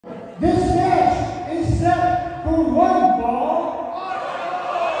This match is set for one ball.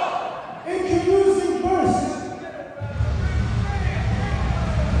 Introducing first.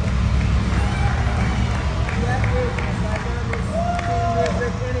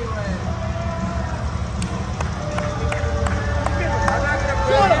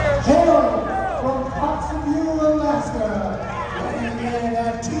 From Pottsville, Alaska, weighing in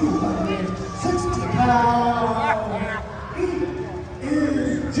at 260 pounds, he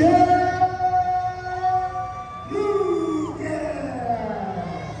is Jeff Lucas.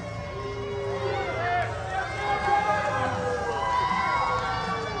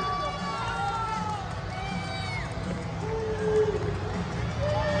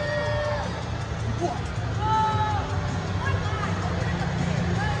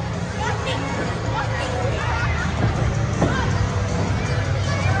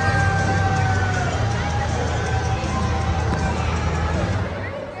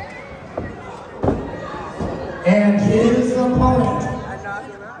 And his opponent.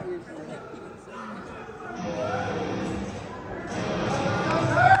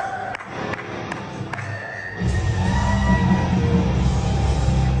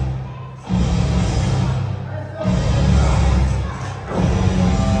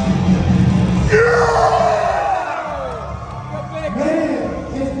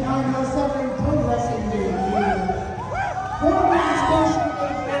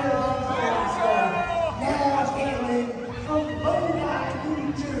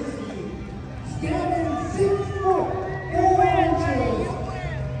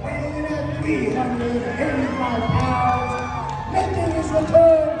 Making his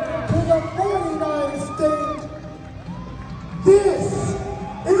return to the 49th state.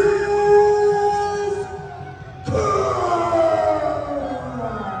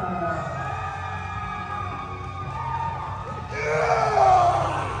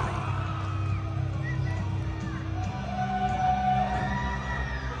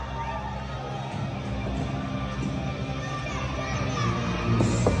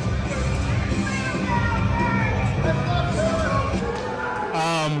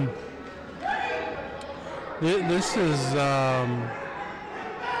 This is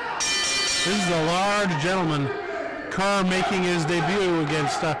This is a large gentleman, KERR, making his debut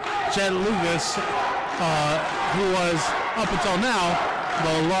against Jeff Lucas, who was, up until now,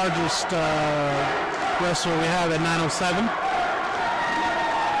 the largest wrestler we have at 907.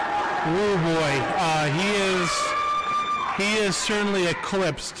 Oh boy, he is certainly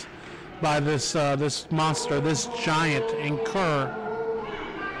eclipsed by this this monster, this giant in KERR.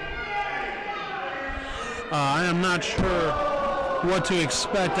 I am not sure what to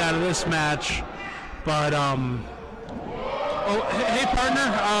expect out of this match, but oh, hey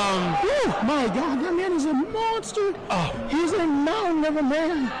partner, oh my God, that man is a monster. Oh, he's a mountain of a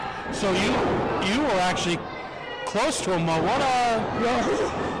man. So you were actually close to him.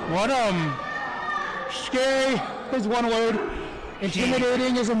 Scary is one word,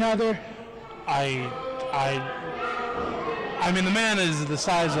 intimidating is another. I mean, the man is the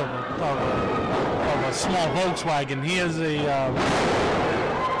size of a small Volkswagen. He is a.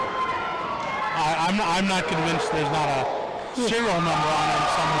 I'm not convinced there's not a serial number on him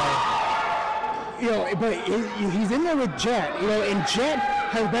somewhere. But he's in there with Jet. And Jet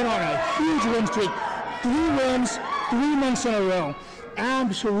has been on a huge win streak. 3 wins, 3 months in a row.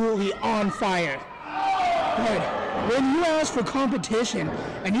 Absolutely on fire. But when you ask for competition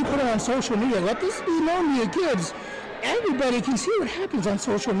and you put it on social media, let this be known to your kids. Everybody can see what happens on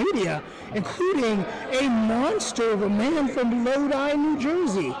social media, including a monster of a man from Lodi, New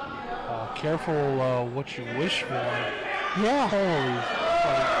Jersey. Careful what you wish for. Yeah. Holy.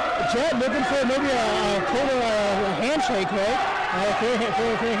 Jet looking for maybe a handshake, right? For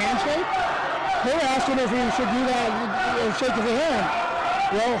a handshake? They're asking if he should do that, shake his hand.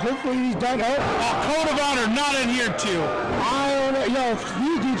 Well, hopefully he's done. Code of honor not in here too. I don't know.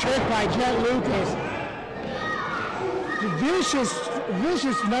 Huge trick by Jet Lucas.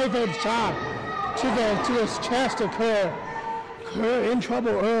 Vicious knife edge chop to his chest of KERR. KERR in trouble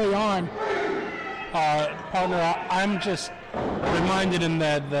early on. Partner, I'm just reminded in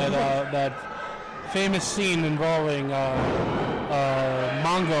that famous scene involving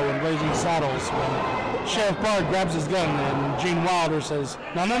Mongo and Blazing Saddles when Sheriff Bard grabs his gun and Gene Wilder says,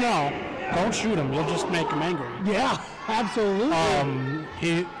 "No, don't shoot him. You'll just make him angry." Yeah, absolutely.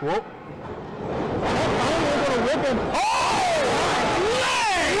 Whoop. Whip him. Oh!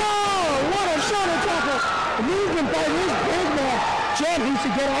 What a shoulder tackle! The movement by this big man. Jet needs to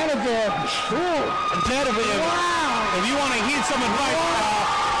get out of there. Sure. Jet, if you want to heed some advice,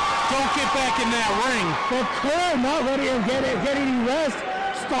 don't get back in that ring. But KERR not letting him get any rest.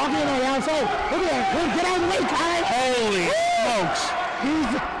 stalking on the outside. Look at that. Get out of the way, Kai. Holy smokes.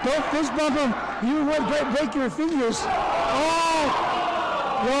 Don't fist bump him. You would break your fingers. Oh.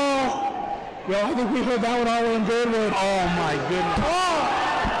 Yo, I think we heard that one all in Goodwood. Oh my goodness. Oh.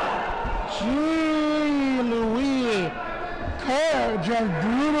 Gee Louise. KERR just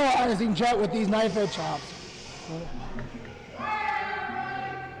brutalizing Jet with these knife edge chops.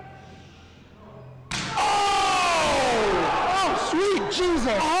 Sweet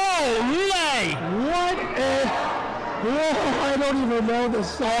Jesus! Holy! What a... Oh, I don't even know the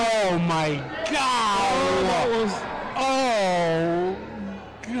song. Oh my God! Oh, that was... Oh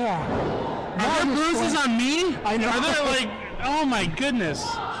God! Are there bruises on me? I know. Are there like? Oh my goodness!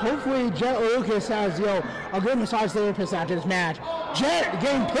 Hopefully Jet Lucas has, a good massage therapist after this match. Jet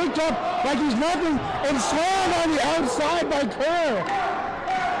getting picked up like he's nothing and slammed on the outside by KERR.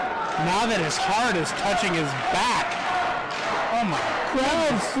 Now that his heart is touching his back. Oh my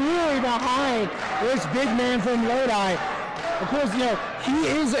Crowd fury behind this big man from Lodi. Of course,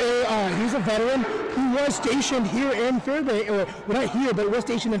 he's a veteran who was stationed here in Fairbanks, or well, not here, but was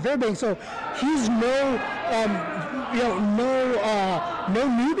stationed in Fairbanks. So he's no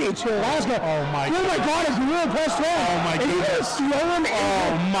newbie to Alaska. Oh my God, it's real pressed on. Oh my goodness. Slow him in.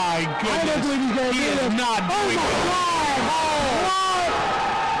 Oh my goodness. I don't believe he's going to do this. Not doing my it. God. What?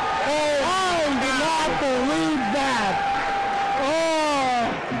 Oh, I do not believe that. Oh,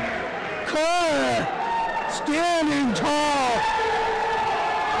 KERR standing tall.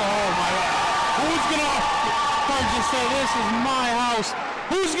 Oh my God. Who's gonna just say this is my house?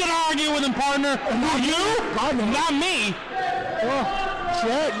 Who's gonna argue with him, partner? Not you? God, no. Not me. Well,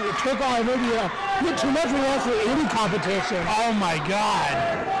 Jet took on maybe too much for any competition. Oh my God.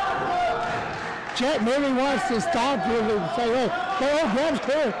 Jet maybe wants to stop here and say, hey, grabs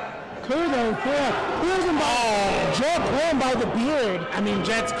KERR. KERR though, pulls him by Jet pulling by the beard. I mean,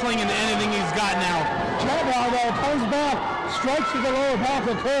 Jet's clinging to anything he's got now. Jet now though comes back, strikes to the lower back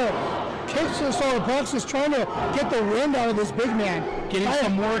of KERR. Kicks the solar plexus, trying to get the wind out of this big man. Getting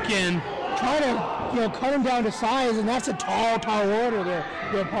some work in. Trying to, cut him down to size, and that's a tall order there,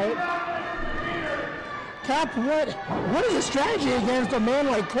 part. Cap, what is the strategy against a man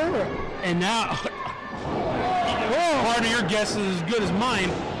like KERR? And now, partner, your guess is as good as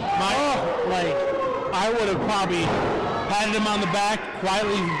mine. I would have probably patted him on the back,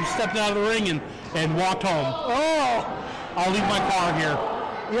 quietly stepped out of the ring, and walked home. Oh, I'll leave my car here.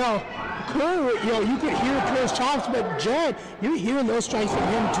 KERR, you could hear KERR's chops, but Jet, you're hearing those strikes from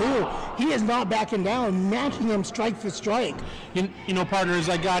him too. He is not backing down, matching him strike for strike. Partner, as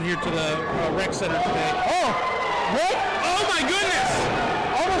I got here to the rec center today. Oh, what? Oh my goodness!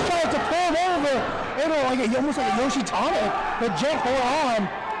 Almost tried to pull him over, almost like a Yoshitana, but Jet hold on,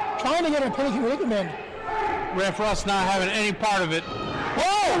 trying to get a pinnacle ligament. Ref Russ not having any part of it.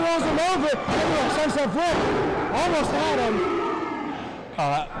 Whoa! He rolls him over, sunset flip, almost had him.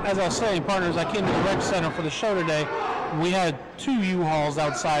 As I was saying, partners, I came to the rec center for the show today. We had 2 U-Hauls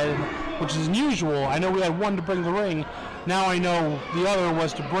outside, which is unusual. I know we had one to bring the ring. Now I know the other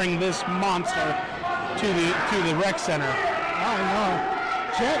was to bring this monster to the rec center. I know.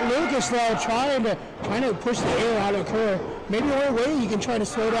 Jet Lucas though trying to push the air out of KERR. Maybe the only way you can try to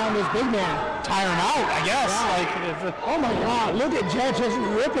slow down this big man. Tire him out, I guess. Yeah. Oh my God! Look at Jet just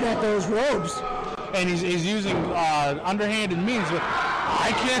ripping at those ropes. And he's using underhanded means. But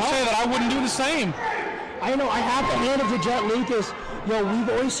I can't say that I wouldn't do the same. I know. I have to hand it to Jet Lucas. We've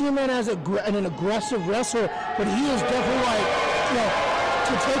always seen him as an aggressive wrestler, but he is definitely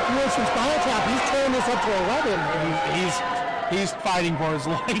to take words from Spinal Tap. He's turning this up to 11. He's fighting for his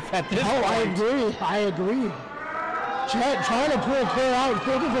life at this point. I agree. Jet trying to pull KERR out,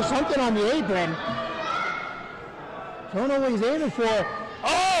 looking for something on the apron. Don't know what he's aiming for.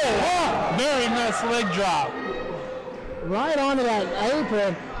 Oh! Very nice leg drop. Right onto that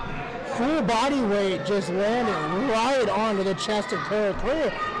apron. Full body weight just landed right onto the chest of KERR.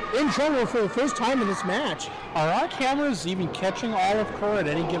 KERR in trouble for the first time in this match. Are our cameras even catching all of KERR at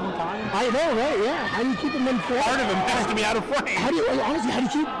any given time? I know, right? Yeah. How do you keep them in frame? Part of him has to be out of frame. How do you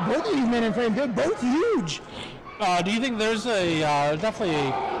keep both of these men in frame? They're both huge. Do you think there's definitely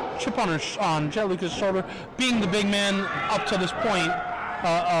a chip on Jet Lucas' shoulder, being the big man up to this point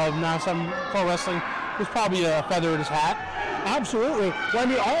of now some pro wrestling? There's probably a feather in his hat. Absolutely. Well, I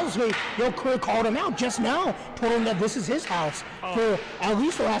mean, honestly, KERR called him out just now, told him that this is his house. For at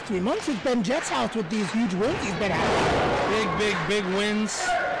least the last 3 months, it's been Jet's house with these huge wins he's been having. Big wins.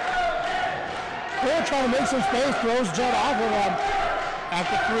 KERR trying to make some space, throws Jet off of him.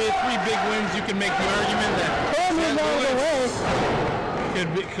 After three big wins, you can make the argument that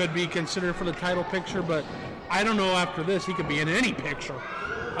KERR could be considered for the title picture, but I don't know after this he could be in any picture.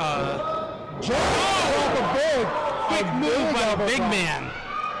 Jet dropped a big move by the big uppercut. man.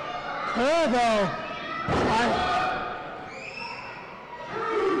 KERR though,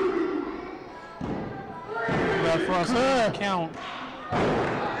 For us to count.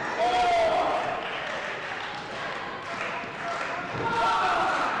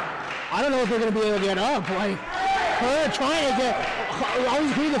 I don't know if they're going to be able to get up. Like, KERR trying to get, I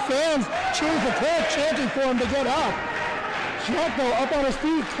always hear the fans cheering for KERR, chanting for him to get up. Jet though, up on his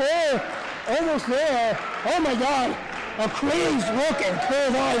feet, KERR almost there. Oh my God, a crazed look in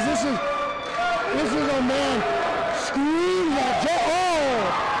KERR's eyes. This is a man screaming at Jet.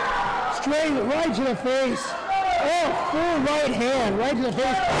 Oh, straight right to the face. Oh, full right hand, right to the face.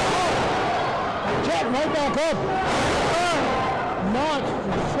 Oh, Jet right back up. Oh, not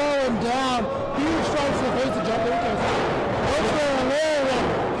falling down. Huge strikes to the face of Jet Lucas. Looks there and there and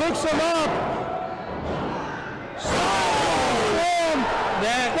picks him up. Slam!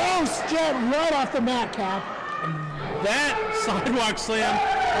 That bounce Jet right off the mat, Cap. That sidewalk slam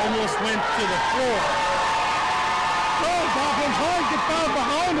almost went to the floor. Oh, Dawkins hard gets down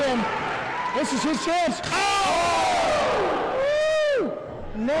behind him. This is his chance. Oh! Woo!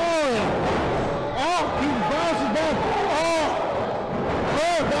 No! Oh, he bounces back. Oh!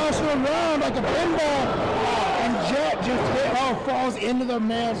 KERR bouncing around like a pinball. And Jet just falls into the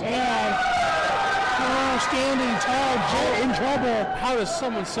man's hand. Oh, standing tall, Jet in trouble. How does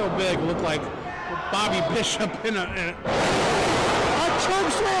someone so big look like Bobby Bishop in a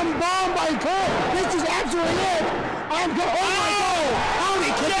choke slam bomb by KERR. This is absolutely it. I'm going. Oh my God! How did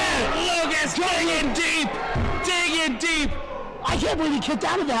he kick out? Lucas digging deep. I can't believe he kicked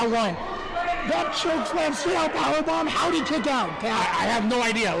out of that one. That choke slam, straight out power bomb. How did he kick out? I have no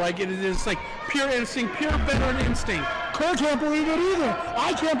idea. Like it is like pure instinct, pure veteran instinct. KERR can't believe it either.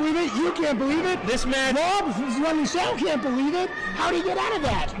 I can't believe it. You can't believe it. This match. Rob, who's running show, can't believe it. How did he get out of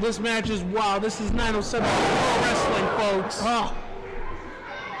that? This match is wow. This is 907 wrestling, folks. Oh.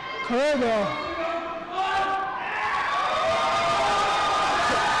 KERR though.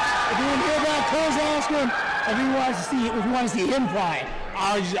 If you didn't hear that, KERR's asking if he wants to see him fly.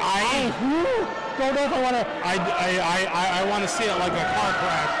 I don't know if I want to. I want to see it like a car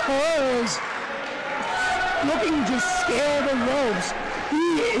crash. KERR is looking to scale the ropes. He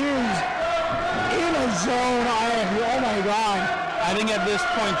is in a zone. Oh my God. I think at this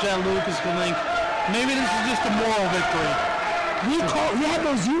point, Jet Lucas can think maybe this is just a moral victory. We had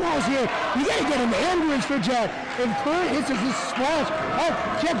those U-Hauls here. You got to get an ambulance for Jet. If KERR hits his splash, oh,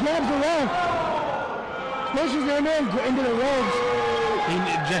 Jet grabs the rope. Pushes him into the ropes.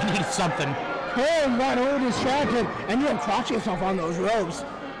 Jet needs something. KERR got a little distracted, and you'll cross yourself on those ropes.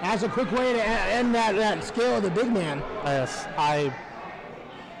 That's a quick way to end that skill of the big man. Yes,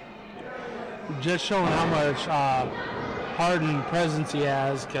 just showing how much heart and presence he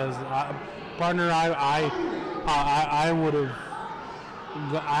has. Because partner, I would have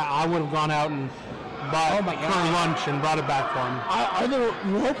gone out and bought KERR lunch and brought it back for him. Are the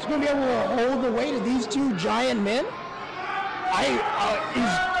ropes going to be able to hold the weight of these two giant men?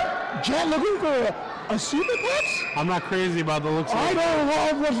 Is Jet looking for a superplex? I'm not crazy about the looks of it. I don't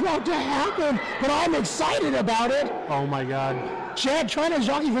know what's about to happen, but I'm excited about it. Oh my God. Jet trying to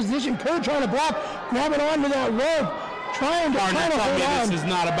jockey for position, KERR trying to block, grabbing onto that rope, trying to hold on. This is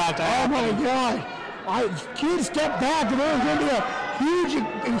not about to happen. Oh my God. Kid step back, and there's going to be a huge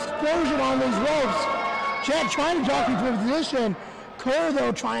explosion on these ropes. Jet trying to jockey for position. KERR,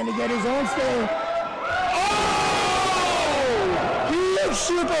 though, trying to get his own stay. Huge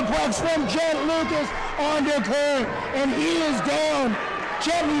superplex from Jet Lucas onto KERR, and he is down.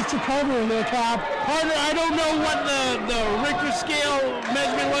 Jet needs to cover the Cap. Partner, I don't know what the Richter scale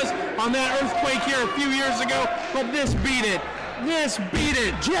measurement was on that earthquake here a few years ago, but this beat it.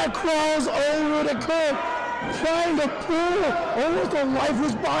 Jet crawls over to KERR, trying to pull almost a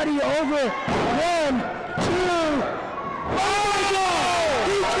lifeless body over. 1, 2. Oh my God!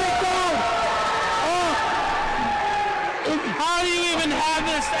 He kicked out! How do you even have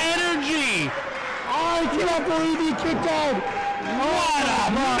this energy? I cannot believe he kicked out. What a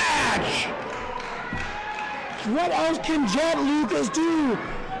match! What else can Jet Lucas do?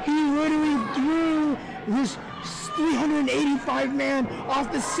 He literally threw this 385 man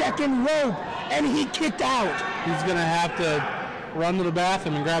off the second rope, and he kicked out. He's gonna have to run to the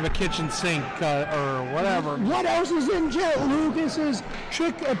bathroom and grab a kitchen sink or whatever. What else is in Jet Lucas's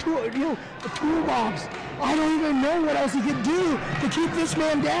toolbox? I don't even know what else he could do to keep this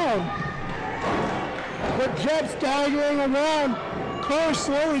man down. But Jet's staggering around. KERR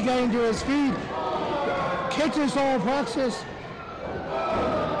slowly getting to his feet. Kicks his solar plexus.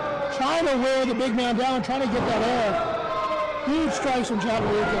 Trying to wear the big man down, trying to get that air. Huge strikes from Chad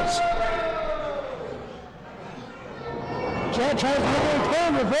Lucas. Chad tries to make a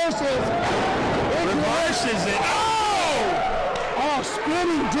turn, reverses. Reverses it. Oh! Oh,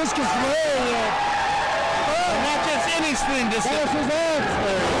 spinning discus lariat. Not just any spinning discus. That's his arm.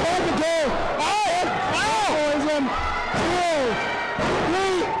 Back to go. Oh! Poison. 2,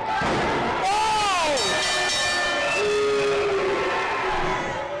 3.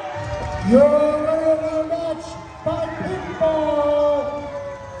 Your winner match by pinfall,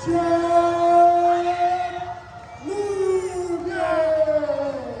 Jet Lucas.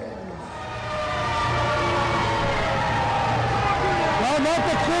 Well, not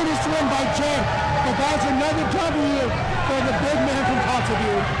the cleanest win by Jet, but that's another W for the big man from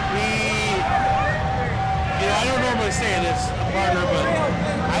Kotzebue. I don't normally say this, partner, but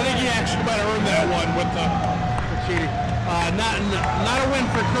I think he actually might have earned that one with the cheating. Not a win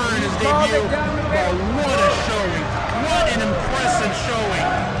for KERR in his debut, but what a showing. What an impressive showing.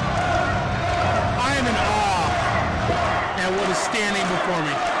 I am in awe at what is standing before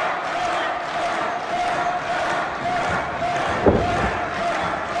me.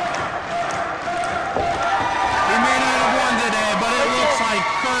 He may not have won today, but it looks like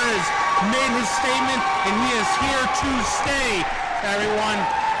KERR has made his statement, and he is here to stay, everyone.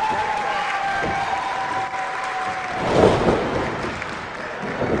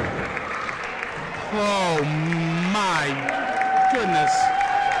 Oh my goodness.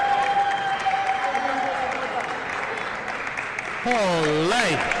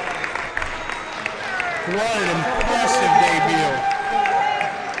 Holy. What an impressive debut.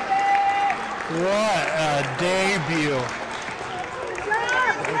 What a debut.